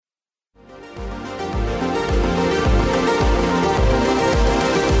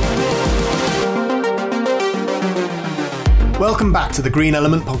Welcome back to the Green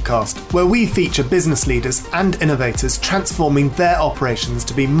Element podcast, where we feature business leaders and innovators transforming their operations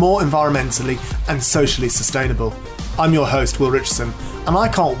to be more environmentally and socially sustainable. I'm your host, Will Richardson, and I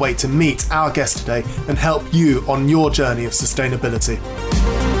can't wait to meet our guest today and help you on your journey of sustainability.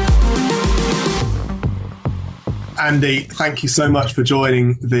 Andy, thank you so much for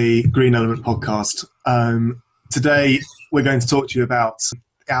joining the Green Element podcast. Today, we're going to talk to you about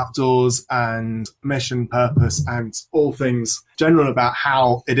outdoors and mission, purpose, and all things general about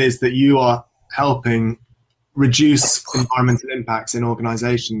how it is that you are helping reduce environmental impacts in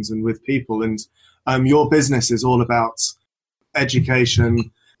organisations and with people. And your business is all about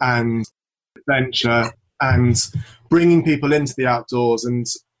education and adventure and bringing people into the outdoors and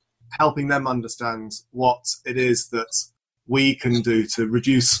helping them understand what it is that we can do to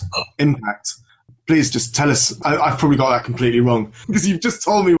reduce impact. Please just tell us. I've probably got that completely wrong because you've just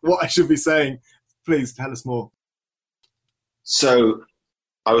told me what I should be saying. Please tell us more. So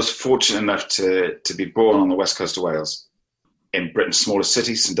I was fortunate enough to be born on the west coast of Wales in Britain's smallest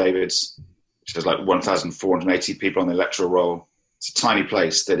city, St David's, which has like 1,480 people on the electoral roll. It's a tiny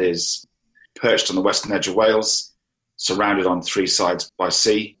place that is perched on the western edge of Wales, surrounded on three sides by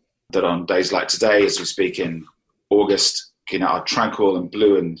sea, that on days like today, as we speak in August, are tranquil and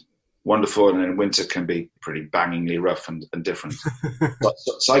blue and wonderful, and in winter can be pretty bangingly rough and different.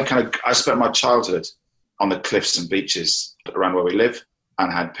 so I spent my childhood on the cliffs and beaches around where we live,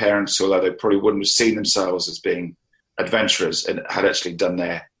 and had parents who, although they probably wouldn't have seen themselves as being adventurers, and had actually done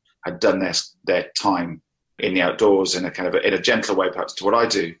their time in the outdoors in a gentler way, perhaps, to what I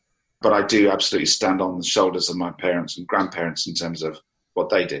do. But I do absolutely stand on the shoulders of my parents and grandparents in terms of what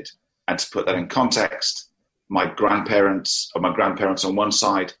they did. And to put that in context, my grandparents on one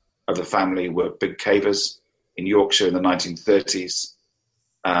side of the family were big cavers in Yorkshire in the 1930s.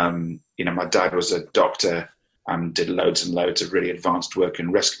 My dad was a doctor, did loads and loads of really advanced work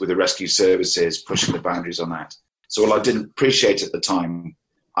with the rescue services, pushing the boundaries on that. So while I didn't appreciate at the time,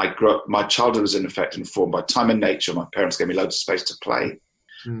 I grew up, my childhood was in effect informed by time and nature. My parents gave me loads of space to play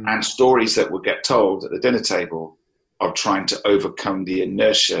and stories that would get told at the dinner table of trying to overcome the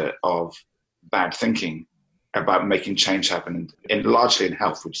inertia of bad thinking about making change happen, largely in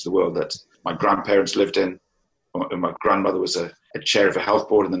health, which is the world that my grandparents lived in. My grandmother was a chair of a health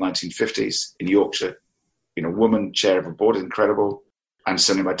board in the 1950s in Yorkshire. Woman chair of a board, incredible. And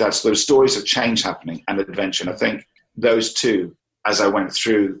suddenly my dad. So there were stories of change happening and adventure. And I think those two, as I went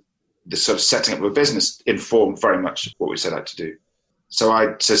through the sort of setting up of a business, informed very much what we set out to do. So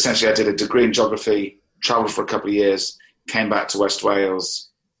essentially I did a degree in geography, travelled for a couple of years, came back to West Wales,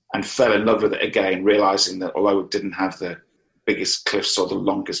 and fell in love with it again, realising that although it didn't have the biggest cliffs or the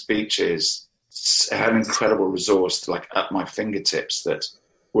longest beaches, it had an incredible resource at my fingertips that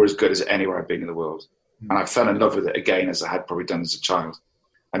were as good as anywhere I've been in the world. And I fell in love with it again, as I had probably done as a child.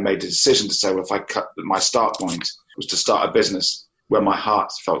 I made the decision to say, well, if I cut, my start point was to start a business where my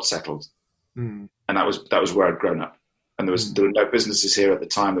heart felt settled. And that was where I'd grown up. And there were no businesses here at the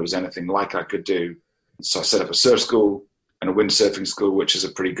time that was anything like I could do. So I set up a surf school and a windsurfing school, which is a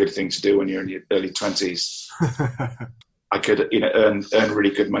pretty good thing to do when you're in your early 20s. I could earn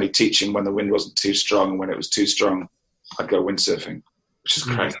really good money teaching when the wind wasn't too strong, and when it was too strong, I'd go windsurfing, which is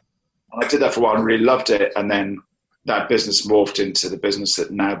great. And I did that for a while and really loved it. And then that business morphed into the business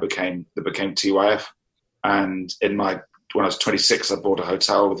that became TYF. And when I was 26, I bought a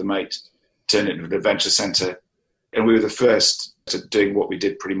hotel with a mate, turned it into an adventure centre. And we were the first to doing what we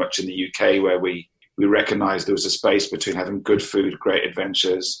did pretty much in the UK, where we recognised there was a space between having good food, great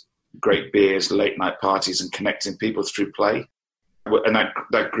adventures, great beers, late night parties, and connecting people through play. And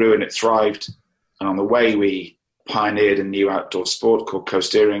that grew and it thrived. And on the way, we pioneered a new outdoor sport called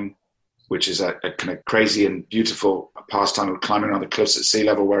coasteering, which is a kind of crazy and beautiful pastime of climbing around the cliffs at sea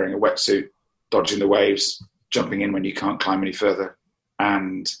level, wearing a wetsuit, dodging the waves, jumping in when you can't climb any further.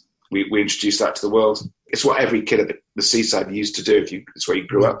 And we introduced that to the world. It's what every kid at the seaside used to do. It's where you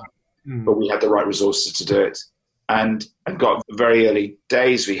grew up. But we had the right resources to do it. And got very early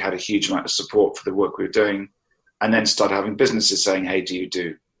days, we had a huge amount of support for the work we were doing, and then started having businesses saying, hey, do you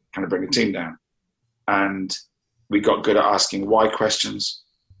do? Kind of bring a team down. And we got good at asking why questions,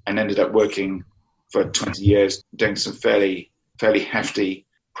 and ended up working for 20 years, doing some fairly hefty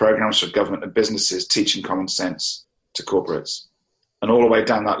programs for government and businesses, teaching common sense to corporates. And all the way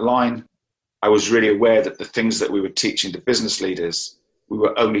down that line, I was really aware that the things that we were teaching to business leaders, we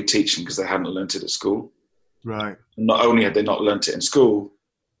were only teaching because they hadn't learnt it at school. Right. Not only had they not learnt it in school,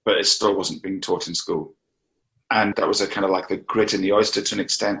 but it still wasn't being taught in school. And that was a kind of like the grit in the oyster to an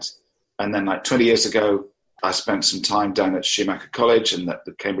extent. And then 20 years ago, I spent some time down at Schumacher College and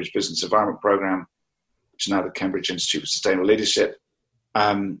the Cambridge Business Environment Program, which is now the Cambridge Institute for Sustainable Leadership,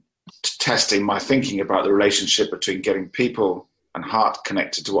 testing my thinking about the relationship between getting people and heart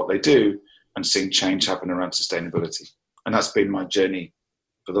connected to what they do and seeing change happen around sustainability. And that's been my journey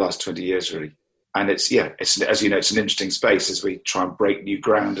for the last 20 years, really. And it's as you know, it's an interesting space as we try and break new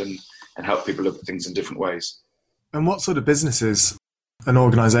ground and help people look at things in different ways. And what sort of businesses and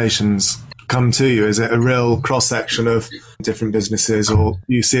organisations come to you? Is it a real cross-section of different businesses, or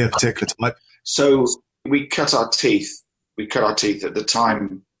you see a particular type? So we cut our teeth. We cut our teeth at the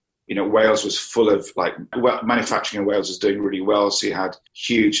time. Wales was full of manufacturing in Wales was doing really well. So you had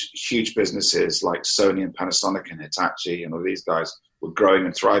huge businesses like Sony and Panasonic and Hitachi and all these guys were growing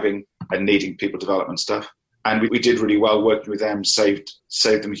and thriving and needing people development stuff. And we did really well working with them, saved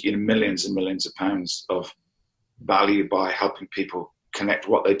them millions and millions of pounds of value by helping people connect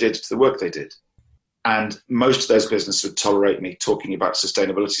what they did to the work they did. And most of those businesses would tolerate me talking about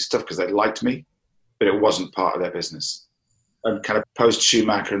sustainability stuff because they liked me, but it wasn't part of their business. And kind of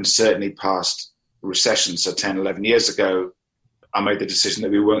post-Schumacher and certainly past recession, so 10, 11 years ago, I made the decision that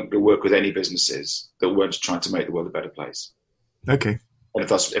we weren't going to work with any businesses that weren't trying to make the world a better place. Okay.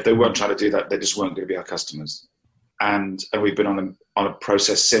 And if they weren't trying to do that, they just weren't going to be our customers. And we've been on a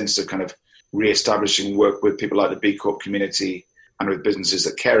process since of kind of re-establishing work with people like the B Corp community and with businesses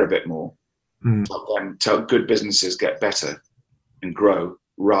that care a bit more. Help good businesses get better and grow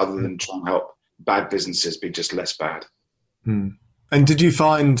rather than try and help bad businesses be just less bad. And did you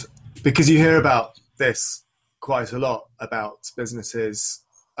find, because you hear about this quite a lot about businesses,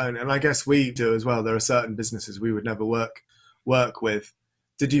 and I guess we do as well, there are certain businesses we would never work with.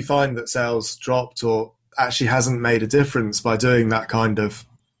 Did you find that sales dropped or actually hasn't made a difference by doing that kind of?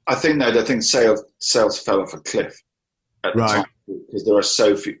 I think sales fell off a cliff at the time because there are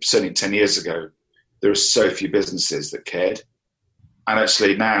so few, certainly 10 years ago, there were so few businesses that cared. And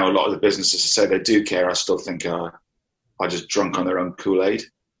actually now a lot of the businesses who say they do care, I still think are just drunk on their own Kool-Aid,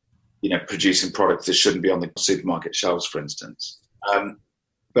 producing products that shouldn't be on the supermarket shelves, for instance.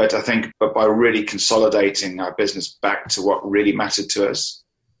 But I think by really consolidating our business back to what really mattered to us,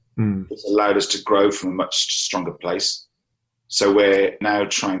 it's allowed us to grow from a much stronger place. So we're now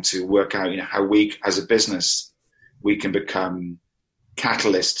trying to work out, how we, as a business, we can become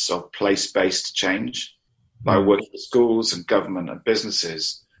catalysts of place-based change by working with schools and government and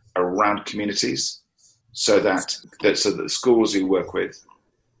businesses around communities. So that the schools we work with,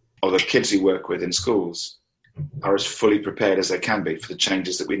 or the kids we work with in schools, are as fully prepared as they can be for the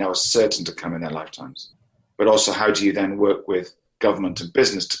changes that we know are certain to come in their lifetimes. But also, how do you then work with government and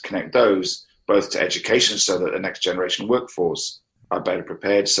business to connect those both to education so that the next generation workforce are better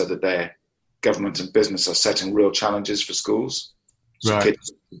prepared, so that their government and business are setting real challenges for schools. So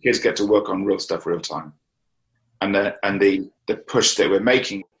kids get to work on real stuff real time. And the push that we're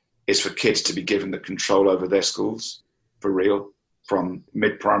making is for kids to be given the control over their schools for real, from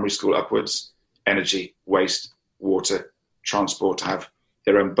mid-primary school upwards, energy, waste, water, transport, to have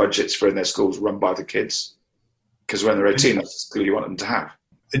their own budgets for in their schools run by the kids. Because when they're 18, that's the school you want them to have.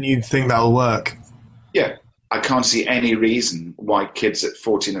 And you think that'll work? Yeah. I can't see any reason why kids at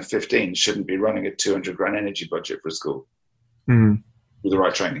 14 or 15 shouldn't be running a 200 grand energy budget for a school with the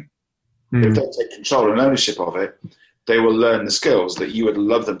right training. If they take control and ownership of it, they will learn the skills that you would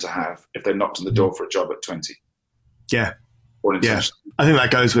love them to have if they knocked on the door for a job at 20. Yeah. Yeah. I think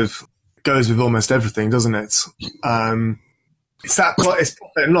that goes with almost everything, doesn't it? It's profit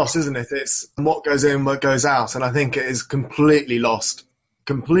and loss, isn't it? It's what goes in, what goes out. And I think it is completely lost,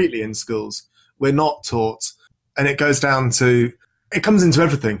 completely in schools. We're not taught. And it goes down to, it comes into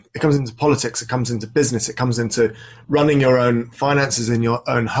everything. It comes into politics. It comes into business. It comes into running your own finances in your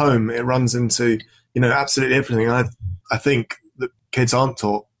own home. It runs into, absolutely everything. And I think that kids aren't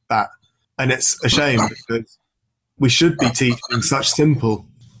taught that. And it's a shame because we should be teaching such simple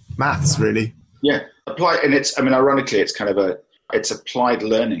maths, really. Yeah. Ironically, it's kind of it's applied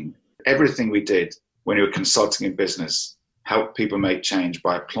learning. Everything we did when we were consulting in business helped people make change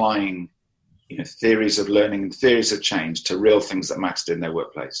by applying theories of learning and theories of change to real things that mattered in their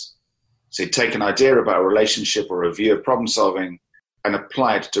workplace. So you take an idea about a relationship or a view of problem solving and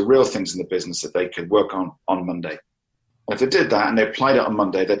apply it to real things in the business that they could work on Monday. And if they did that and they applied it on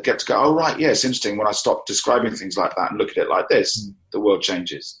Monday, they'd get to go, oh, right, yeah, it's interesting. When I stop describing things like that and look at it like this, the world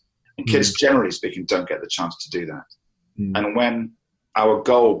changes. And kids, generally speaking, don't get the chance to do that. And when our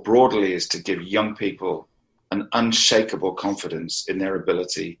goal broadly is to give young people an unshakable confidence in their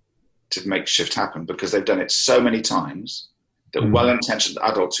ability to make shift happen because they've done it so many times that well-intentioned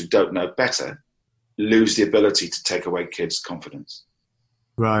adults who don't know better lose the ability to take away kids' confidence.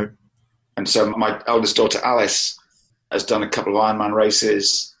 Right. And so my eldest daughter, Alice, has done a couple of Ironman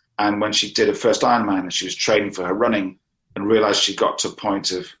races And when she did her first Ironman and she was training for her running and realized she got to a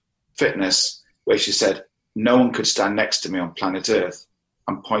point of fitness where she said, no one could stand next to me on planet Earth,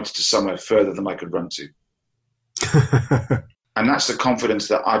 and pointed to somewhere further than I could run to. And that's the confidence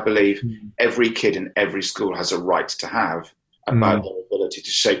that I believe every kid in every school has a right to have about their ability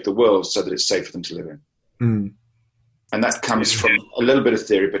to shape the world so that it's safe for them to live in. And that comes from a little bit of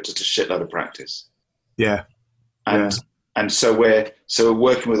theory, but just a shitload of practice. Yeah. And so we're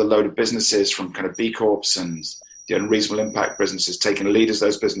working with a load of businesses from kind of B Corps and the unreasonable impact businesses, taking the leaders of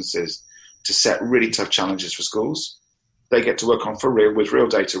those businesses to set really tough challenges for schools. They get to work on with real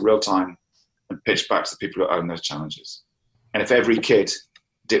data, real time, and pitch back to the people who own those challenges. And if every kid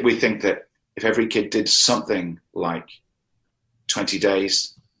did something like 20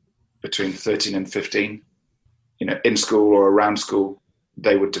 days between 13 and 15, in school or around school,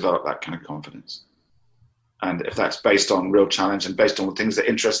 they would develop that kind of confidence. And if that's based on real challenge and based on the things that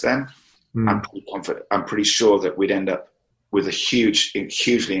interest them, I'm pretty confident. I'm pretty sure that we'd end up with a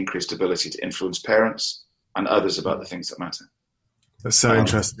hugely increased ability to influence parents and others about the things that matter. That's so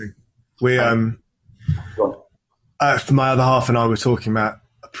interesting. We, for my other half and I were talking about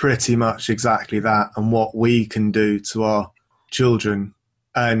pretty much exactly that and what we can do to our children.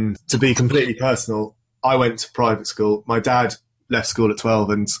 And to be completely personal, I went to private school. My dad left school at 12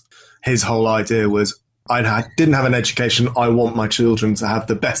 and his whole idea was, didn't have an education. I want my children to have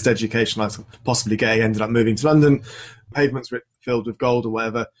the best education I could possibly get. He ended up moving to London, pavements filled with gold or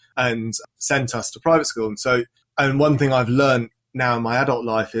whatever, and sent us to private school. And one thing I've learned now in my adult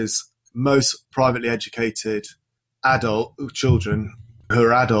life is most privately educated adult children who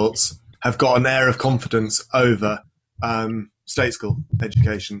are adults have got an air of confidence over state school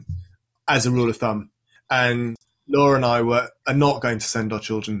education as a rule of thumb. And Laura and I are not going to send our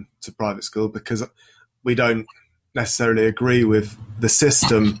children to private school because we don't necessarily agree with the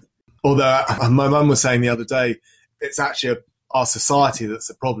system. Although my mum was saying the other day, it's actually our society that's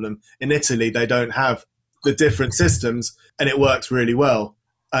the problem. In Italy, they don't have the different systems and it works really well.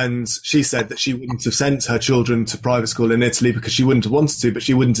 And she said that she wouldn't have sent her children to private school in Italy because she wouldn't have wanted to, but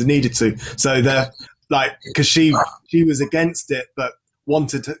she wouldn't have needed to. So they're like, because she was against it, but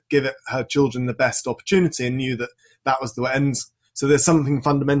wanted to give her children the best opportunity and knew that that was the end. So there's something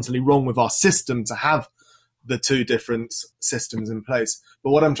fundamentally wrong with our system to have the two different systems in place.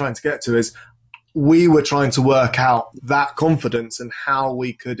 But what I'm trying to get to is we were trying to work out that confidence and how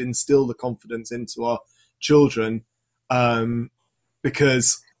we could instill the confidence into our children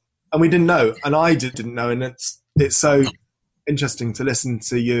because we didn't know, and I didn't know, and it's so interesting to listen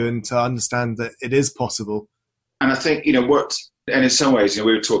to you and to understand that it is possible. And I think, and in some ways,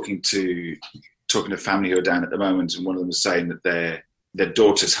 we were talking to family who are down at the moment, and one of them was saying that their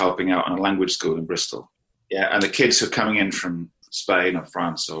daughter's helping out on a language school in Bristol. Yeah, and the kids who are coming in from Spain or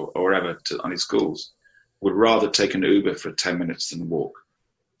France or wherever on these schools would rather take an Uber for 10 minutes than walk.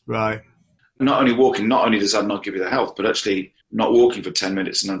 Right. Not only does that not give you the health, but actually not walking for 10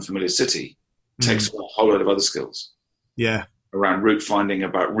 minutes in an unfamiliar city takes a whole lot of other skills. Yeah. Around route finding,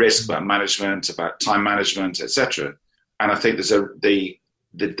 about risk, about management, about time management, etc. And I think there's the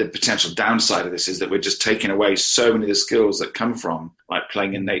potential downside of this is that we're just taking away so many of the skills that come from like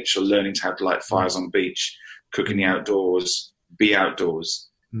playing in nature, learning how to light fires on the beach, cooking the outdoors, be outdoors.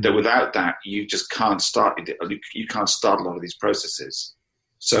 That without that, you just can't start. You can't start a lot of these processes.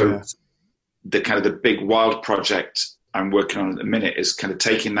 So the big wild project I'm working on at the minute is kind of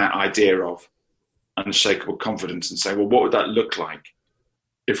taking that idea of unshakable confidence and saying, well, what would that look like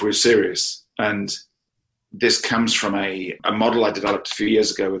if we're serious? And this comes from a model I developed a few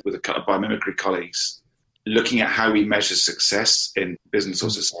years ago with a couple of biomimicry colleagues, looking at how we measure success in business or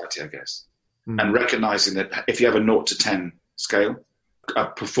society, I guess, and recognizing that if you have a 0 to 10 scale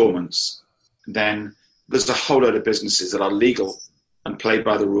of performance, then there's a whole load of businesses that are legal and play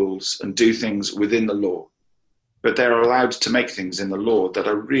by the rules and do things within the law, but they're allowed to make things in the law that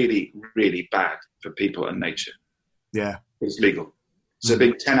are really, really bad for people and nature. Yeah. It's legal. So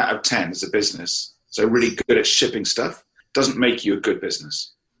being 10 out of 10 as a business, so really good at shipping stuff, doesn't make you a good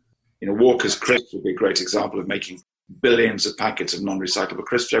business. Walker's Crisps would be a great example of making billions of packets of non-recyclable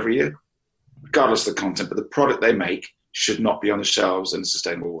crisps every year, regardless of the content, but the product they make should not be on the shelves in a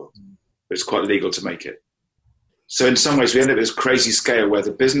sustainable world. But it's quite legal to make it. So in some ways, we end up at this crazy scale where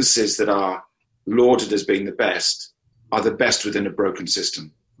the businesses that are lauded as being the best are the best within a broken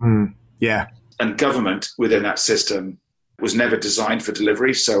system. Yeah. And government within that system was never designed for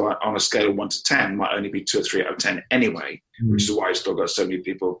delivery. So on a scale of 1 to 10, might only be 2 or 3 out of 10 anyway, which is why you've still got so many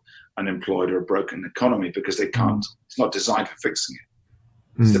people unemployed or a broken economy because they can't. It's not designed for fixing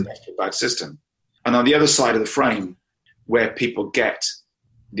it. It's the best of a bad system. And on the other side of the frame, where people get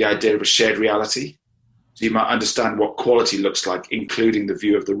the idea of a shared reality. So you might understand what quality looks like, including the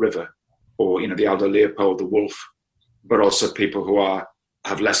view of the river, or the Aldo Leopold, the wolf, but also people who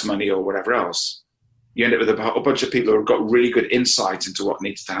have less money or whatever else. You end up with a whole bunch of people who have got really good insight into what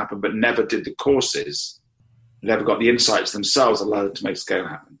needs to happen, but never did the courses, never got the insights themselves that allowed them to make scale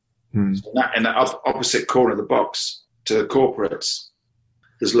happen. So in the opposite corner of the box to the corporates,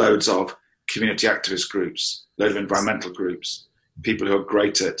 there's loads of community activist groups, loads of environmental groups, people who are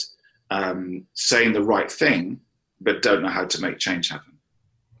great at saying the right thing, but don't know how to make change happen.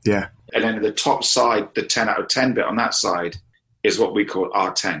 Yeah. And then the top side, the 10 out of 10 bit on that side, is what we call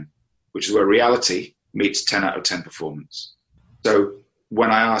R10, which is where reality meets 10 out of 10 performance. So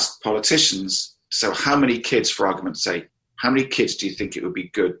when I ask politicians, so how many kids, for argument's sake, how many kids do you think it would be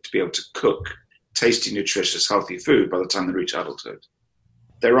good to be able to cook tasty, nutritious, healthy food by the time they reach adulthood?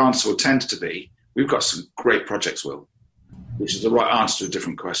 Their answer will tend to be, we've got some great projects, Will, which is the right answer to a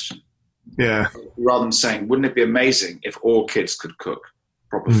different question. Yeah. Rather than saying, wouldn't it be amazing if all kids could cook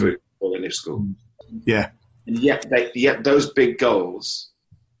proper food before they leave school? Yeah. And yet those big goals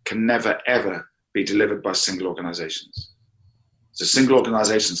can never, ever be delivered by single organizations. So single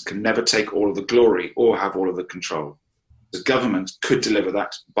organizations can never take all of the glory or have all of the control. The government could deliver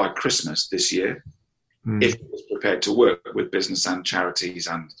that by Christmas this year if it was prepared to work with business and charities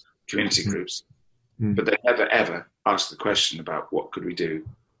and community groups. But they never, ever ask the question about what could we do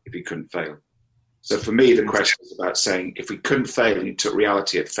if we couldn't fail. So for me, the question is about saying, if we couldn't fail and you took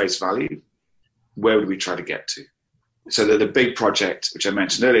reality at face value, where would we try to get to? So that the big project, which I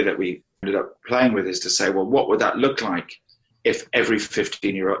mentioned earlier, that we ended up playing with, is to say, well, what would that look like if every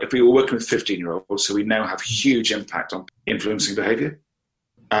 15-year-old, if we were working with 15-year-olds, so we now have huge impact on influencing behavior,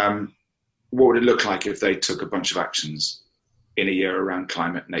 what would it look like if they took a bunch of actions in a year around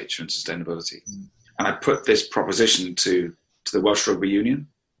climate, nature, and sustainability? And I put this proposition to the Welsh Rugby Union,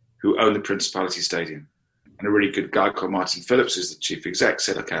 who own the Principality Stadium. And a really good guy called Martin Phillips, who's the chief exec,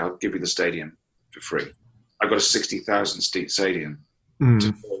 said, okay, I'll give you the stadium for free. I've got a 60,000 seat stadium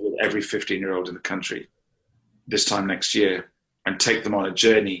to fill with every 15-year-old in the country this time next year, and take them on a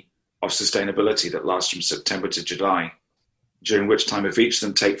journey of sustainability that lasts from September to July, during which time, if each of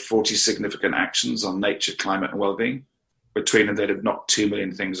them take 40 significant actions on nature, climate, and well-being, between them they'd have knocked 2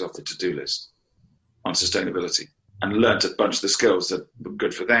 million things off the to-do list on sustainability, and learnt a bunch of the skills that were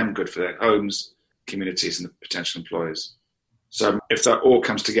good for them, good for their homes, communities, and the potential employers. So if that all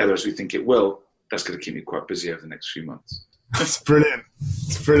comes together as we think it will, that's going to keep me quite busy over the next few months. That's brilliant.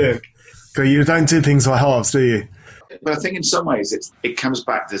 It's brilliant. You don't do things by halves, do you? But I think in some ways it comes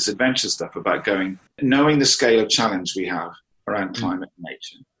back to this adventure stuff about knowing the scale of challenge we have around climate and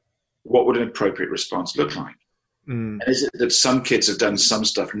nature. What would an appropriate response look like? And is it that some kids have done some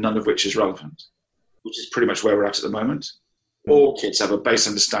stuff, none of which is relevant, which is pretty much where we're at the moment? All kids have a base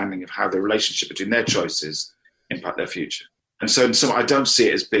understanding of how the relationship between their choices impact their future. And so in some, I don't see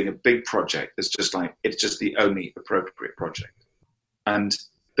it as being a big project. It's just the only appropriate project. And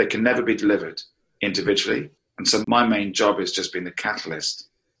they can never be delivered individually. And so my main job is just being the catalyst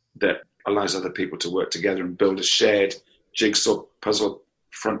that allows other people to work together and build a shared jigsaw puzzle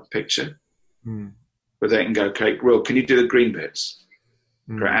front picture where they can go, okay, Will, can you do the green bits?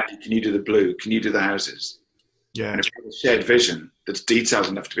 Andy, can you do the blue? Can you do the houses? Yeah. And if we have a shared vision that's detailed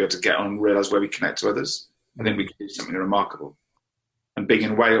enough to be able to get on and realize where we connect to others, I think we can do something remarkable. And being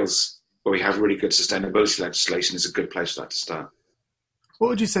in Wales, where we have really good sustainability legislation, is a good place for that to start. What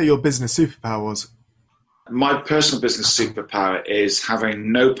would you say your business superpower was? My personal business superpower is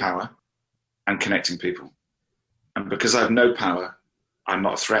having no power and connecting people. And because I have no power, I'm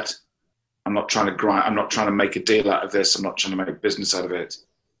not a threat. I'm not trying to grind. I'm not trying to make a deal out of this. I'm not trying to make business out of it.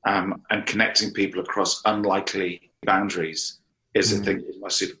 And connecting people across unlikely boundaries is the thing, is my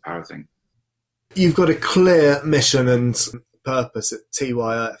superpower thing. You've got a clear mission and purpose at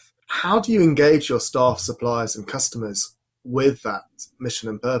TYF. How do you engage your staff, suppliers, and customers with that mission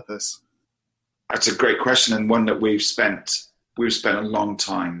and purpose? That's a great question, and one that we've spent a long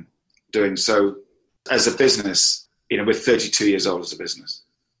time doing. So as a business, we're 32 years old as a business.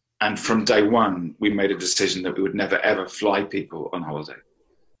 And from day one, we made a decision that we would never, ever fly people on holiday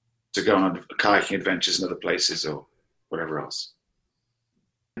to go on kayaking adventures in other places or whatever else.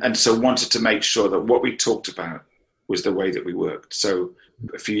 And so wanted to make sure that what we talked about was the way that we worked. So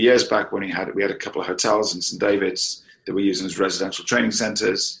a few years back when we had a couple of hotels in St. David's that we used as residential training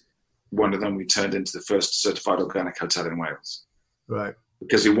centres. One of them we turned into the first certified organic hotel in Wales. Right.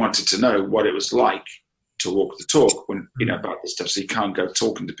 Because we wanted to know what it was like to walk the talk when, about this stuff. So you can't go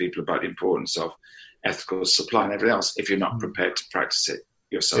talking to people about the importance of ethical supply and everything else if you're not prepared to practice it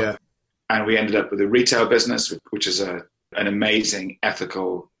yourself. Yeah. And we ended up with a retail business, which is a an amazing,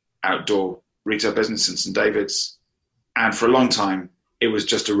 ethical outdoor retail business in St David's. And for a long time, it was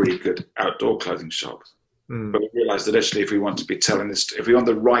just a really good outdoor clothing shop. But we realized that actually, if we want to be telling this, if we want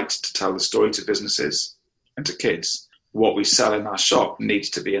the right to tell the story to businesses and to kids, what we sell in our shop needs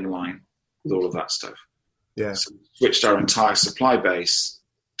to be in line with all of that stuff. Yeah. So we switched our entire supply base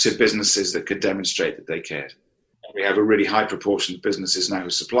to businesses that could demonstrate that they cared. And we have a really high proportion of businesses now who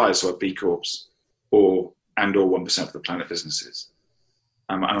supply us, so are B Corps or 1% of the planet businesses,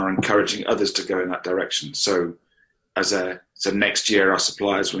 and are encouraging others to go in that direction. So so next year, our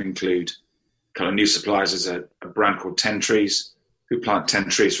suppliers will include kind of new suppliers as a brand called 10 Trees, who plant 10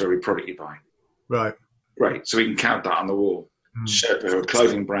 trees for every product you buy. Right. Great. So we can count that on the wall. Sherpa, who are a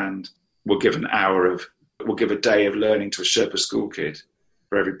clothing brand, will give a day of learning to a Sherpa school kid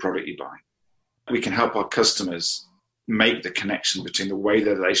for every product you buy. We can help our customers make the connection between the way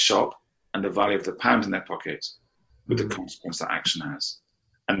that they shop and the value of the pound in their pocket with the consequence that action has.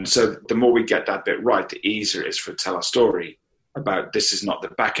 And so the more we get that bit right, the easier it is for to tell our story about this is not the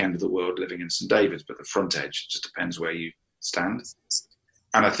back end of the world living in St David's, but the front edge. It just depends where you stand.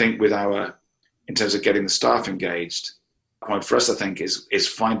 And I think in terms of getting the staff engaged, the point for us, I think, is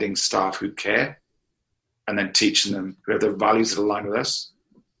finding staff who care and then teaching them, who have their values that align with us,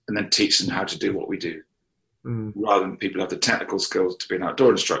 and then teach them how to do what we do. Rather than people who have the technical skills to be an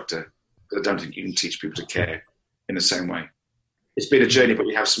outdoor instructor, because I don't think you can teach people to care in the same way. It's been a journey, but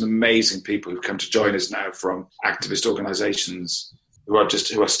we have some amazing people who've come to join us now from activist organisations who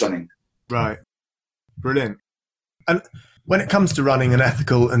are stunning. Right. Brilliant. And when it comes to running an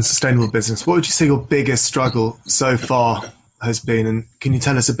ethical and sustainable business, what would you say your biggest struggle so far has been? And can you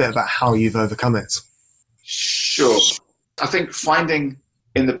tell us a bit about how you've overcome it? Sure. I think finding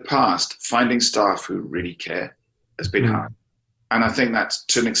staff who really care has been hard. And I think that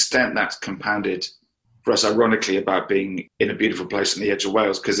to an extent that's compounded for us, ironically, about being in a beautiful place on the edge of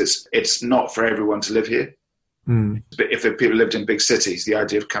Wales, because it's not for everyone to live here. But if people lived in big cities, the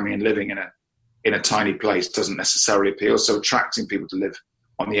idea of coming and living in a tiny place doesn't necessarily appeal. So attracting people to live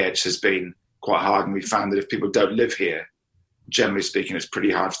on the edge has been quite hard. And we found that if people don't live here, generally speaking, it's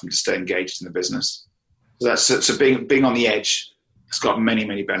pretty hard for them to stay engaged in the business. So being on the edge, it's got many,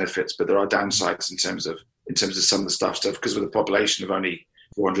 many benefits, but there are downsides in terms of some of the stuff, because with a population of only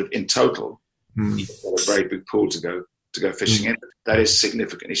 400 in total, you've got a very big pool to go fishing in. That is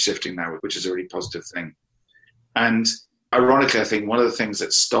significantly shifting now, which is a really positive thing. And ironically, I think one of the things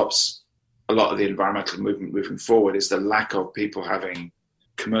that stops a lot of the environmental movement moving forward is the lack of people having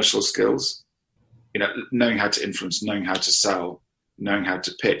commercial skills, knowing how to influence, knowing how to sell, knowing how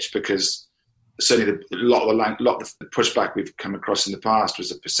to pitch, because certainly a lot of the pushback we've come across in the past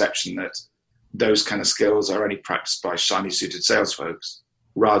was a perception that those kind of skills are only practiced by shiny suited sales folks,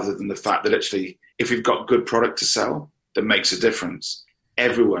 rather than the fact that actually, if we've got good product to sell that makes a difference,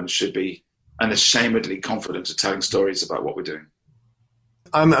 everyone should be unashamedly confident of telling stories about what we're doing.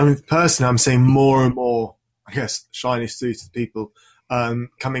 Personally, I'm seeing more and more, I guess, shiny suited people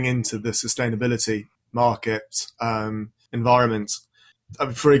coming into the sustainability market environment.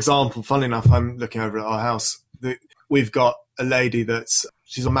 For example, funnily enough, I'm looking over at our house. We've got a lady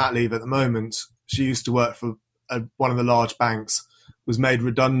she's on mat leave at the moment. She used to work for one of the large banks, was made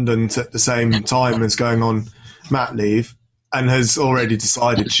redundant at the same time as going on mat leave, and has already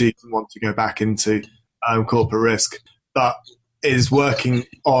decided she doesn't want to go back into corporate risk, but is working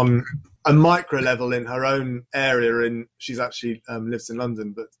on a micro level in her own area. And she's actually lives in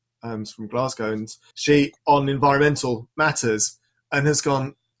London, but is from Glasgow, and she on environmental matters, and has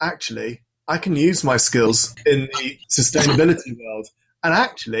gone, actually, I can use my skills in the sustainability world. And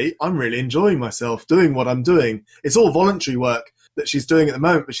actually, I'm really enjoying myself doing what I'm doing. It's all voluntary work that she's doing at the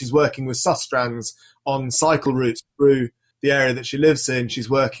moment, but she's working with Sustrands on cycle routes through the area that she lives in. She's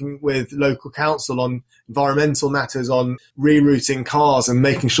working with local council on environmental matters, on rerouting cars and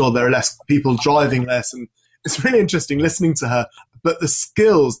making sure there are less people driving less. And it's really interesting listening to her. But the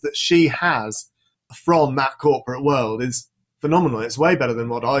skills that she has from that corporate world is phenomenal. It's way better than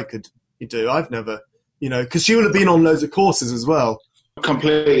what I could do. I've never, because she would have been on loads of courses as well.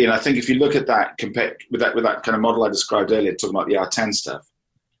 Completely. And I think if you look at that, compared with that kind of model I described earlier, talking about the R10 stuff,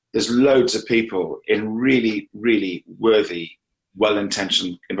 there's loads of people in really, really worthy,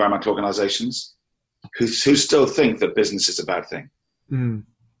 well-intentioned environmental organizations who still think that business is a bad thing. Who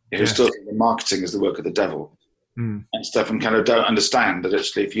still think that marketing is the work of the devil and stuff, and kind of don't understand that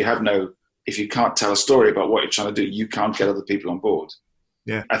actually if you can't tell a story about what you're trying to do, you can't get other people on board.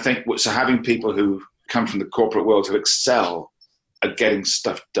 Yeah. I think so having people who come from the corporate world who excel at getting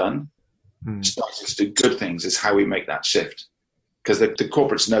stuff done, starting to do good things, is how we make that shift. Because the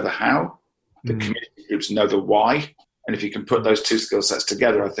corporates know the how, the community groups know the why, And if you can put those two skill sets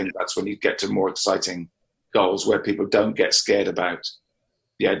together, I think that's when you get to more exciting goals where people don't get scared about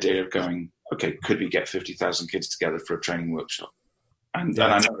the idea of going, okay, could we get 50,000 kids together for a training workshop? And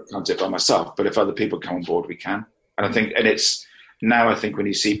I know I can't do it by myself, but if other people come on board, we can. And I think, and it's now, I think when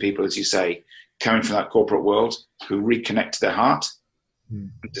you see people, as you say, coming from that corporate world who reconnect to their heart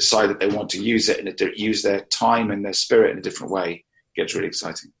and decide that they want to use it and use their time and their spirit in a different way, it gets really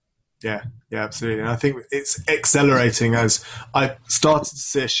exciting. Yeah, absolutely. And I think it's accelerating as I started to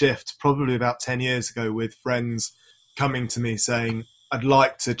see a shift probably about 10 years ago with friends coming to me saying, I'd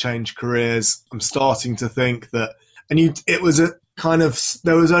like to change careers. I'm starting to think that, it was a kind of,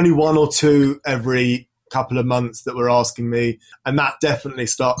 there was only one or two every couple of months that were asking me. And that definitely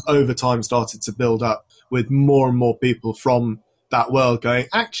over time started to build up with more and more people from that world going,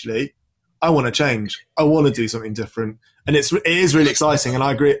 actually, I want to change. I want to do something different. And it is really exciting. And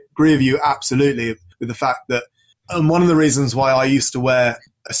I agree with you absolutely with the fact that one of the reasons why I used to wear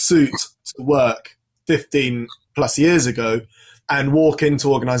a suit to work 15 plus years ago and walk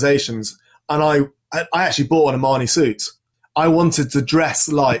into organizations, and I actually bought an Armani suit. I wanted to dress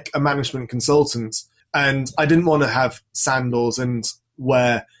like a management consultant, and I didn't want to have sandals and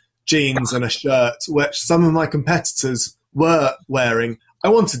wear jeans and a shirt, which some of my competitors were wearing. I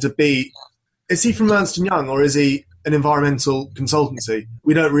wanted to be, is he from Ernst & Young or is he an environmental consultancy?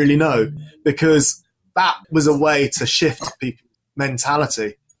 We don't really know, because that was a way to shift people's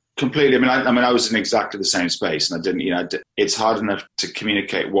mentality. Completely. I mean, I was in exactly the same space, and I didn't, it's hard enough to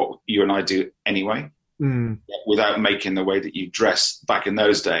communicate what you and I do anyway, without making the way that you dress back in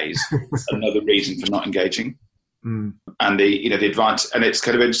those days another reason for not engaging. And the advantage, and it's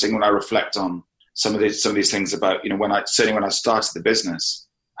kind of interesting when I reflect on some of these things about, when I started the business,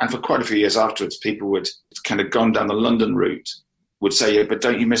 and for quite a few years afterwards, people would kind of gone down the London route, would say, yeah, but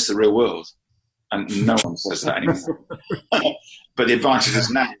don't you miss the real world? And no one says that anymore. But the advantage is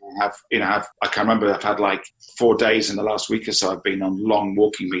now I can remember I've had like 4 days in the last week or so. I've been on long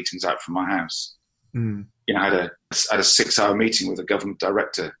walking meetings out from my house. I had a 6-hour meeting with a government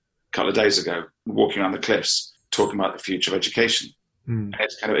director a couple of days ago, walking around the cliffs, talking about the future of education. And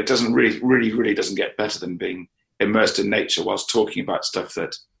it's kind of, it doesn't really doesn't get better than being immersed in nature whilst talking about stuff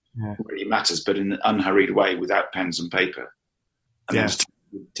that really matters, but in an unhurried way without pens and paper. And then just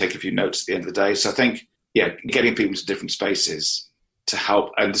take a few notes at the end of the day. So I think, getting people to different spaces to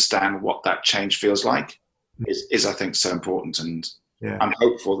help understand what that change feels like is I think, so important. And I'm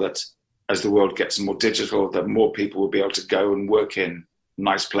hopeful that as the world gets more digital, that more people will be able to go and work in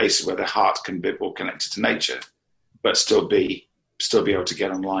nice places where their heart can be more connected to nature, but still be able to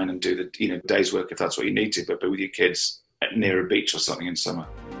get online and do the day's work if that's what you need to, but be with your kids near a beach or something in summer.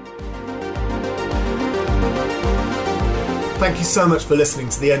 Thank you so much for listening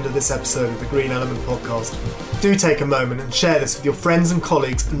to the end of this episode of the Green Element podcast. Do take a moment and share this with your friends and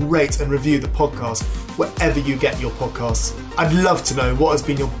colleagues, and rate and review the podcast wherever you get your podcasts. I'd love to know what has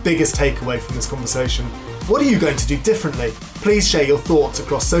been your biggest takeaway from this conversation. What are you going to do differently? Please share your thoughts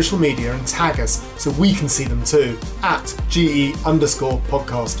across social media and tag us so we can see them too, at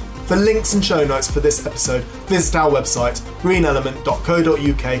GE_podcast. For links and show notes for this episode, visit our website,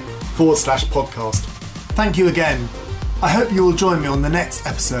 greenelement.co.uk/podcast. Thank you again. I hope you will join me on the next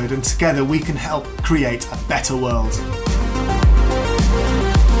episode, and together we can help create a better world.